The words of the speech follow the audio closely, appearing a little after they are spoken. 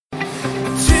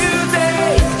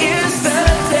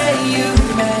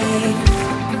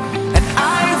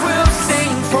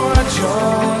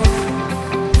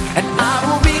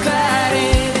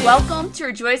to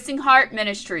Rejoicing Heart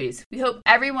Ministries. We hope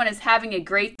everyone is having a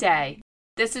great day.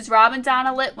 This is Robin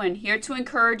Donna Litwin here to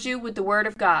encourage you with the Word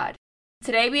of God.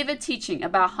 Today we have a teaching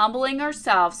about humbling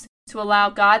ourselves to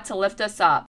allow God to lift us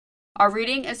up. Our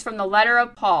reading is from the letter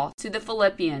of Paul to the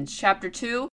Philippians, chapter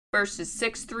 2, verses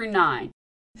 6 through 9.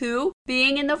 Who,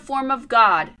 being in the form of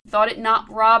God, thought it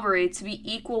not robbery to be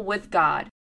equal with God,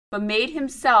 but made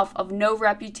himself of no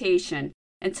reputation,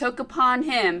 and took upon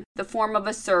him the form of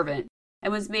a servant,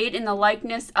 and was made in the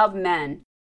likeness of men.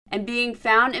 And being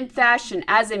found in fashion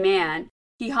as a man,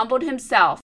 he humbled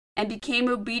himself, and became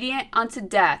obedient unto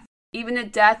death, even the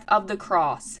death of the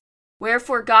cross.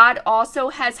 Wherefore God also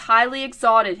has highly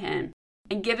exalted him,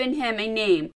 and given him a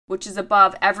name which is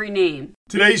above every name.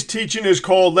 Today's teaching is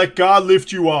called Let God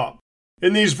Lift You Up.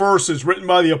 In these verses written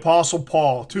by the Apostle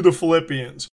Paul to the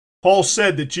Philippians, Paul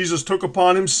said that Jesus took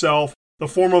upon himself the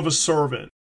form of a servant,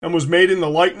 and was made in the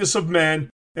likeness of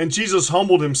men, and Jesus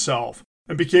humbled himself,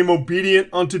 and became obedient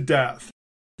unto death.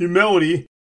 Humility,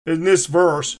 in this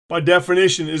verse, by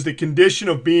definition, is the condition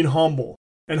of being humble,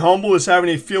 and humble is having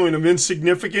a feeling of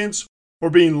insignificance, or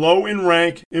being low in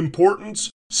rank, importance,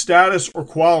 status, or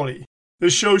quality.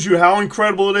 This shows you how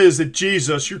incredible it is that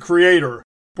Jesus, your Creator,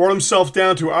 brought himself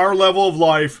down to our level of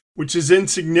life, which is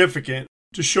insignificant,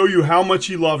 to show you how much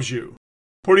he loves you.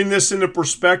 Putting this into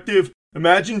perspective,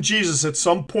 imagine Jesus at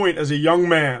some point as a young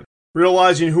man,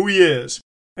 realizing who he is,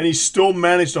 and he still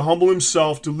managed to humble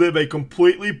himself to live a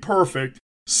completely perfect,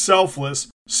 selfless,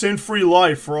 sin-free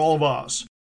life for all of us.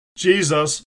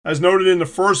 Jesus, as noted in the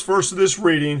first verse of this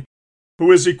reading,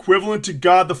 who is equivalent to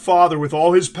God the Father with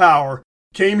all his power,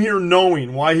 came here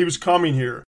knowing why he was coming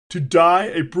here, to die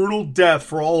a brutal death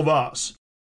for all of us.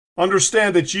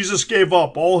 Understand that Jesus gave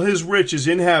up all his riches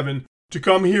in heaven to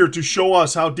come here to show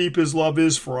us how deep his love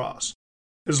is for us.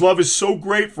 His love is so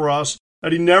great for us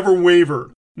that he never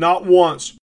wavered, not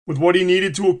once, with what he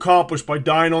needed to accomplish by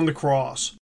dying on the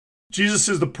cross. Jesus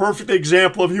is the perfect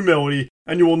example of humility,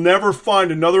 and you will never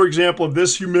find another example of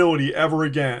this humility ever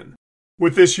again.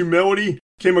 With this humility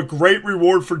came a great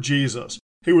reward for Jesus.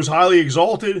 He was highly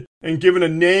exalted and given a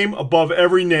name above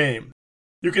every name.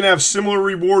 You can have similar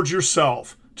rewards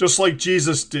yourself, just like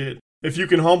Jesus did, if you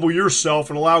can humble yourself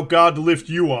and allow God to lift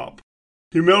you up.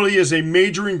 Humility is a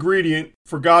major ingredient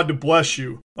for God to bless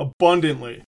you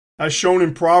abundantly, as shown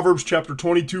in Proverbs chapter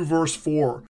 22, verse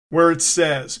 4, where it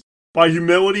says, "By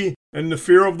humility and the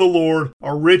fear of the Lord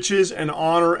are riches and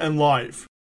honor and life."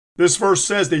 This verse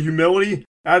says that humility,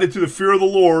 added to the fear of the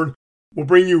Lord, will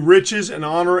bring you riches and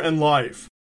honor and life.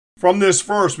 From this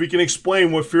verse, we can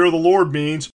explain what fear of the Lord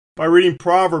means by reading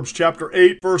Proverbs chapter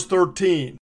 8, verse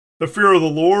 13. The fear of the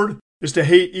Lord is to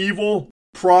hate evil,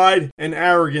 pride, and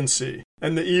arrogancy,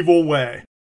 and the evil way.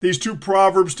 These two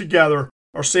proverbs together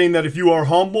are saying that if you are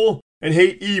humble and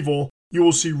hate evil, you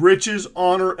will see riches,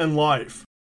 honor, and life.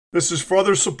 This is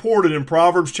further supported in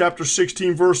Proverbs chapter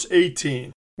 16, verse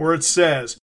 18, where it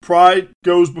says, "Pride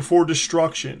goes before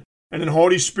destruction, and an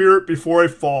haughty spirit before a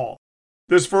fall."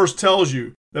 This verse tells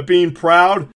you that being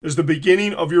proud is the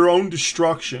beginning of your own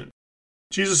destruction.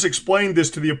 Jesus explained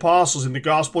this to the apostles in the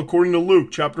Gospel according to Luke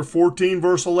chapter 14,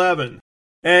 verse 11,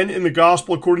 and in the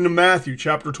Gospel according to Matthew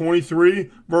chapter 23,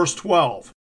 verse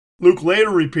 12. Luke later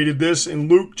repeated this in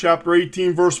Luke chapter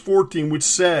 18, verse 14, which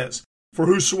says, "For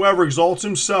whosoever exalts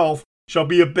himself shall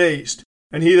be abased,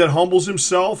 and he that humbles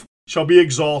himself shall be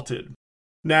exalted."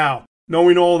 Now,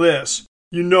 knowing all this,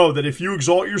 you know that if you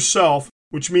exalt yourself,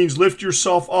 which means lift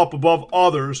yourself up above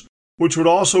others, which would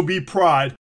also be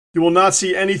pride, you will not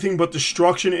see anything but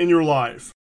destruction in your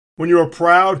life. When you are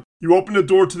proud, you open the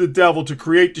door to the devil to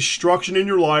create destruction in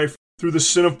your life through the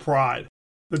sin of pride.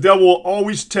 The devil will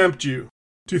always tempt you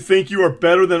to think you are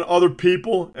better than other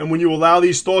people, and when you allow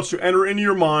these thoughts to enter into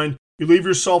your mind, you leave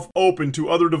yourself open to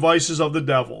other devices of the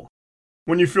devil.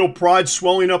 When you feel pride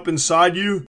swelling up inside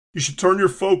you, you should turn your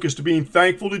focus to being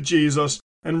thankful to Jesus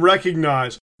and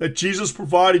recognize that Jesus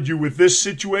provided you with this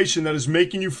situation that is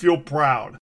making you feel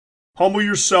proud. Humble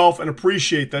yourself and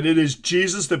appreciate that it is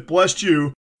Jesus that blessed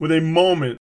you with a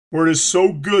moment where it is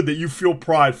so good that you feel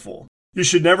prideful. You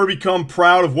should never become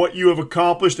proud of what you have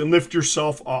accomplished and lift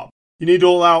yourself up. You need to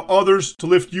allow others to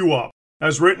lift you up,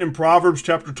 as written in Proverbs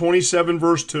chapter 27,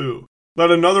 verse 2.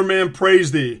 "Let another man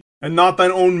praise thee, and not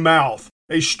thine own mouth,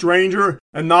 a stranger,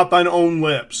 and not thine own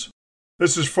lips."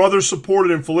 This is further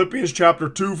supported in Philippians chapter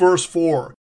 2, verse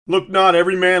 4. "Look not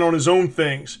every man on his own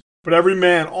things, but every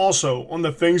man also on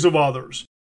the things of others."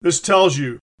 This tells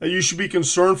you that you should be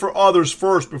concerned for others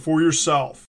first before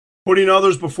yourself. Putting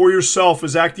others before yourself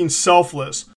is acting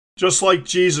selfless, just like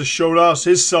Jesus showed us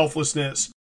his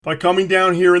selflessness by coming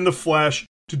down here in the flesh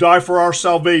to die for our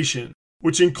salvation,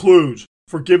 which includes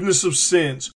forgiveness of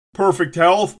sins, perfect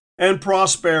health, and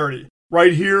prosperity,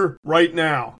 right here, right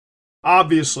now.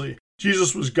 Obviously,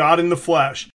 Jesus was God in the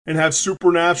flesh and had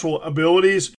supernatural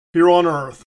abilities here on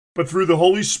earth. But through the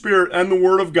Holy Spirit and the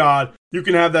Word of God, you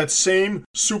can have that same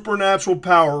supernatural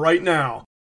power right now.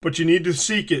 But you need to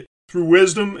seek it through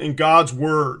wisdom in God's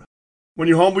Word. When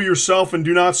you humble yourself and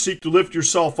do not seek to lift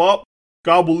yourself up,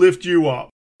 God will lift you up,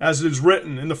 as it is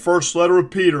written in the first letter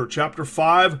of Peter, chapter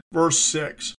 5, verse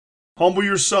 6. Humble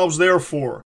yourselves,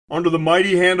 therefore, under the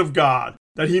mighty hand of God,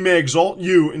 that he may exalt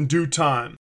you in due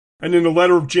time. And in the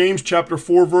letter of James, chapter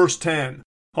 4, verse 10,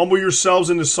 humble yourselves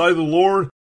in the sight of the Lord,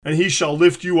 and he shall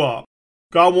lift you up.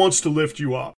 God wants to lift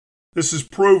you up. This is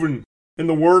proven in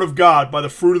the Word of God by the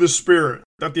fruit of the Spirit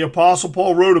that the Apostle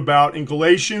Paul wrote about in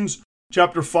Galatians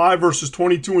chapter 5, verses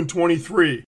 22 and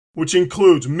 23, which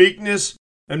includes meekness,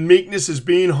 and meekness is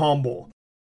being humble.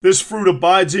 This fruit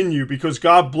abides in you because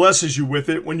God blesses you with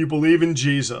it when you believe in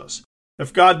Jesus.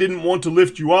 If God didn't want to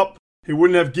lift you up, he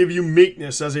wouldn't have given you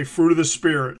meekness as a fruit of the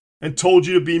Spirit and told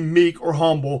you to be meek or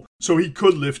humble so he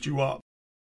could lift you up.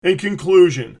 In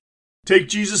conclusion, take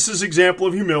Jesus' example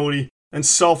of humility and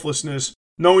selflessness,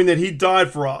 knowing that he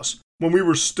died for us when we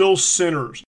were still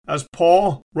sinners, as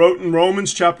Paul wrote in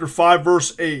Romans chapter 5,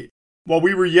 verse 8, while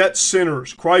we were yet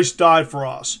sinners, Christ died for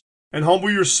us. And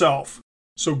humble yourself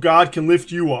so God can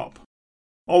lift you up.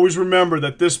 Always remember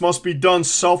that this must be done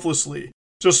selflessly,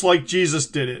 just like Jesus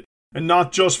did it, and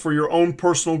not just for your own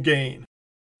personal gain.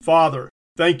 Father,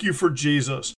 thank you for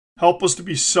Jesus. Help us to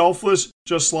be selfless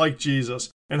just like Jesus,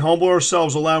 and humble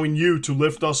ourselves, allowing you to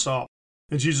lift us up.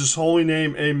 In Jesus' holy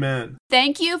name, amen.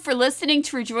 Thank you for listening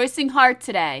to Rejoicing Heart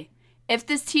today. If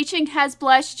this teaching has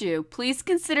blessed you, please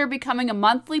consider becoming a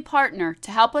monthly partner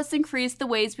to help us increase the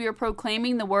ways we are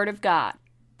proclaiming the Word of God.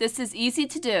 This is easy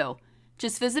to do.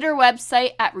 Just visit our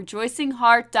website at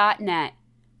rejoicingheart.net.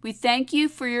 We thank you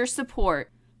for your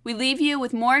support. We leave you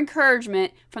with more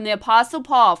encouragement from the Apostle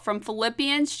Paul from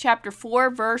Philippians chapter 4,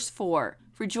 verse 4.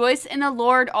 Rejoice in the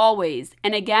Lord always,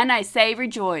 and again I say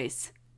rejoice.